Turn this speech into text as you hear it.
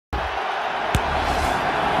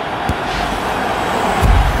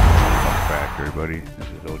everybody? This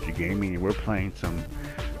is OG Gaming and we're playing some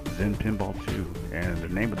Zen Pin Ball 2, and the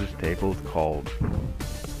name of this table is called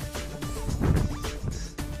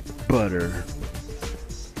Butter.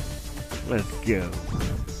 Let's go.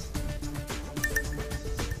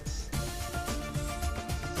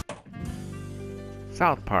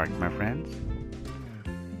 South Park, my friends.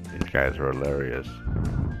 These guys are hilarious.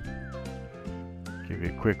 Give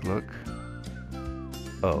you a quick look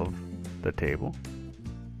of the table.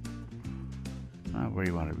 Where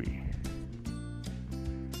do you want to be?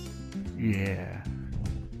 Yeah.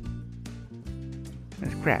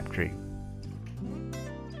 That's Crabtree.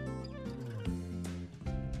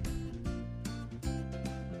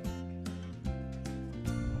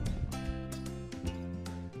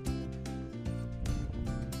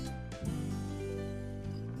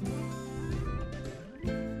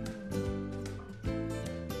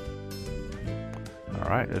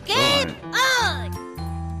 Alright, let's go on.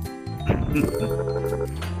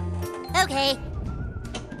 Okay.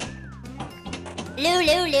 Lou.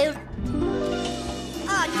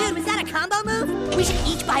 Oh, dude, was that a combo move? We should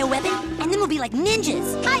each buy a weapon, and then we'll be like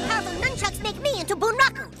ninjas. High powerful nunchucks make me into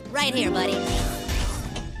bunraku. Right here, buddy.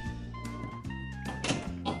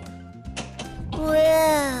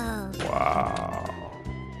 Whoa. Wow.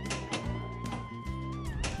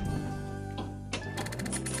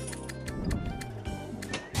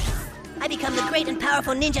 I become the great and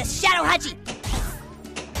powerful ninja Shadow Hachi.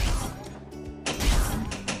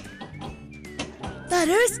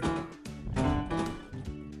 Butters?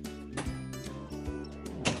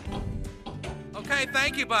 Okay,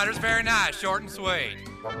 thank you, Butters. Very nice. Short and sweet.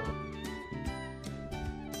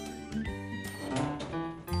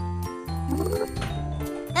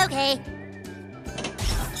 Okay.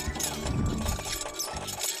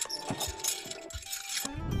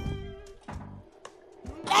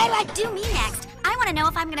 Do me next. I want to know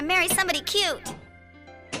if I'm going to marry somebody cute.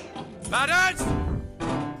 Butters!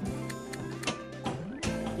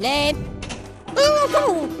 Lame.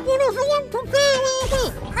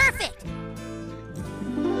 Perfect.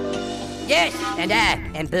 Yes, and I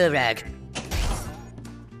am Burrag.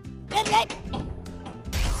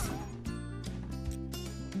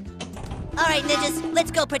 All right, ninjas,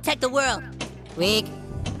 let's go protect the world. Weak.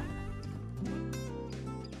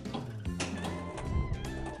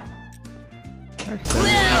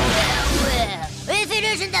 Well. If it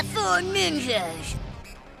isn't the four ninjas.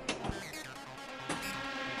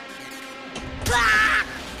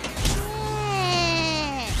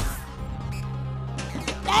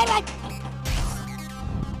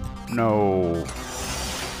 No.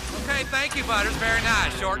 Okay, thank you, Butters. Very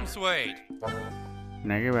nice. Short and sweet.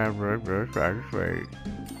 Negative wait.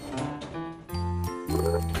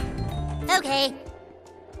 Okay.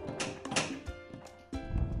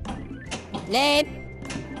 Lame.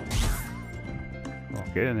 Oh,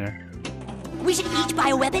 get in there. We should each buy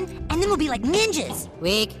a weapon, and then we'll be like ninjas.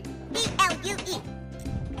 Weak. E-L-U-E.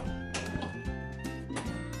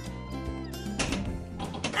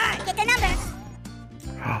 Get the number.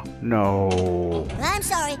 No. I'm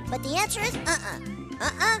sorry, but the answer is I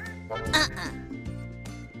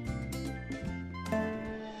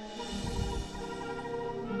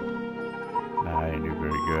didn't do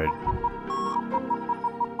very good.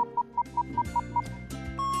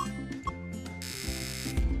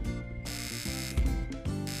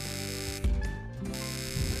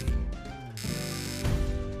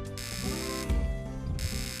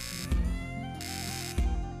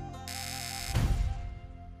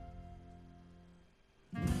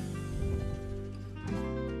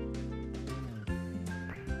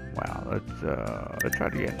 Wow, let's try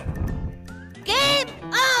it again. Game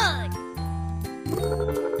on!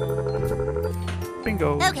 Bingo.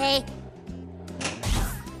 Okay.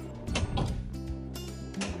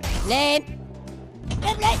 Lame.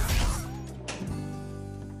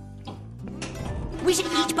 We should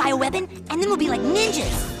each buy a weapon, and then we'll be like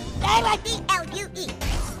ninjas. E-L-U-E.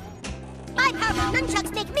 My powerful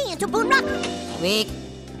nunchucks make me into bunraku. Weak.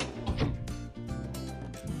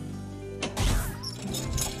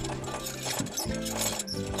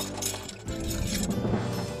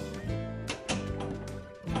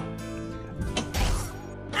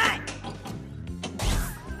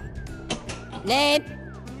 Lame.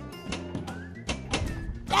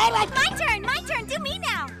 My turn, do me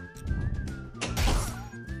now.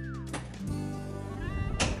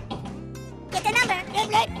 Get the number.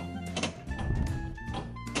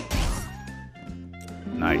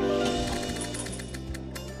 Nice.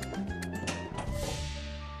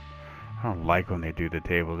 I don't like when they do the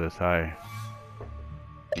table this high.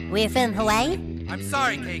 We're from Hawaii? I'm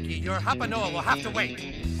sorry, Keiki. Your Hapanoa will have to wait.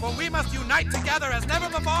 For we must unite together as never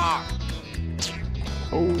before.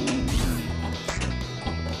 Oh.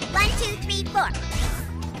 1, 2, 3, 4.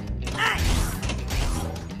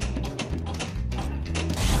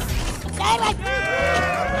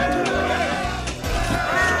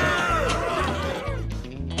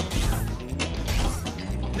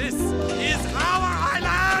 This is our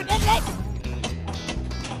island!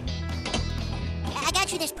 I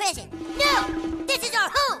got you this present. No! This is our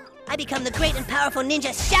home! I become the great and powerful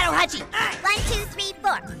ninja Shadow Hachi. 1, 2, 3,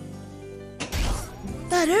 4.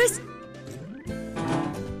 Butters?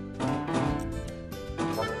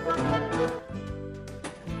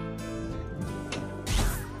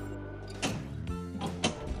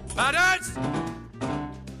 Butters!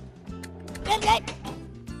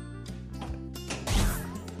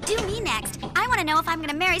 Do me next. I want to know if I'm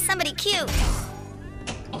gonna marry somebody cute.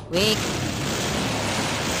 Weak.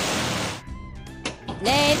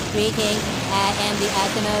 Let's greetings. I am the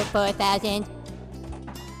Osmo 4000.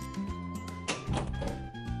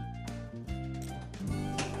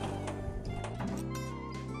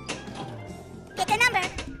 Get the number.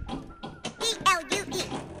 E-L-U-E.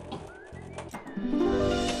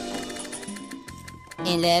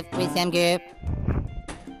 In love with some girl.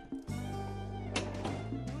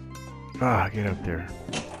 Ah, get up there.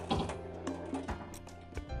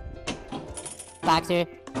 Boxer,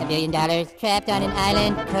 $1 billion. Trapped on an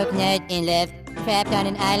island. Coconut in love. Trapped on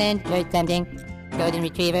an island. Worth something. Golden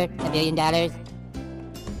retriever, $1 billion.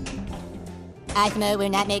 Osmo will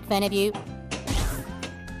not make fun of you.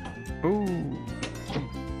 Ooh.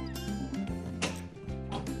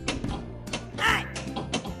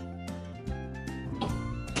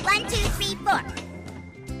 1, 2, 3, 4.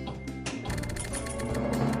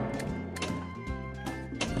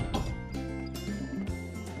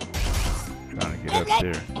 Trying to get up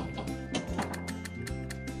there.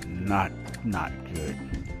 Not good.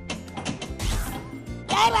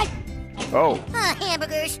 Oh.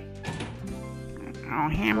 Hamburgers. Oh,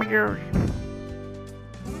 hamburgers.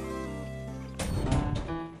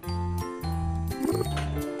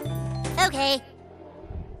 Okay.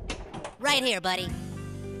 Right here, buddy.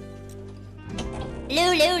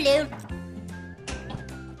 Lou. E-L-U-E.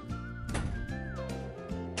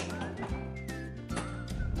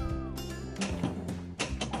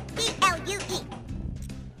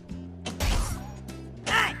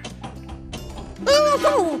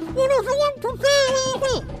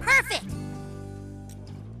 Perfect.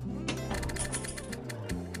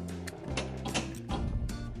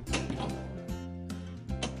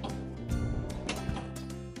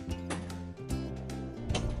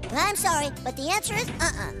 I'm sorry, but the answer is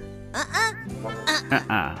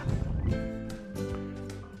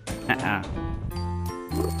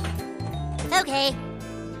Okay.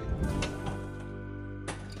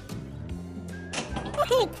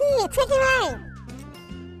 Oh, cool. Check it out.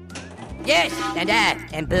 Yes, and I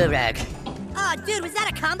am Bulldog. Oh, dude, was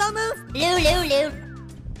that a combo move? Lou.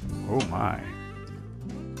 Oh my.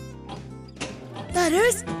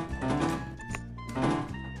 Butters?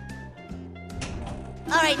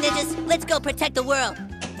 All right, ninjas, let's go protect the world.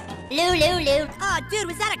 Lou. Oh, dude,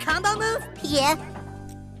 was that a combo move? Yeah.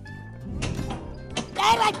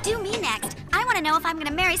 Do me next. I want to know if I'm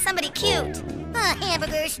gonna marry somebody cute.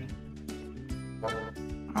 Hamburgers.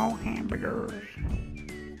 Oh, hamburgers.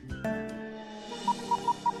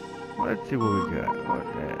 Let's see what we got.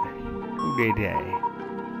 What's that? Oogie day.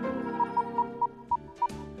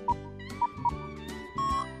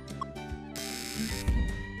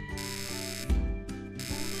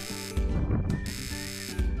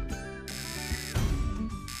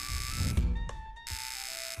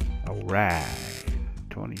 Alright.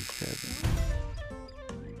 27.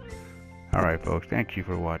 Alright, folks. Thank you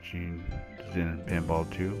for watching Zen Pin Ball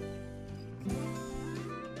 2.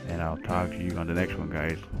 And I'll talk to you on the next one,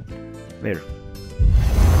 guys. Later.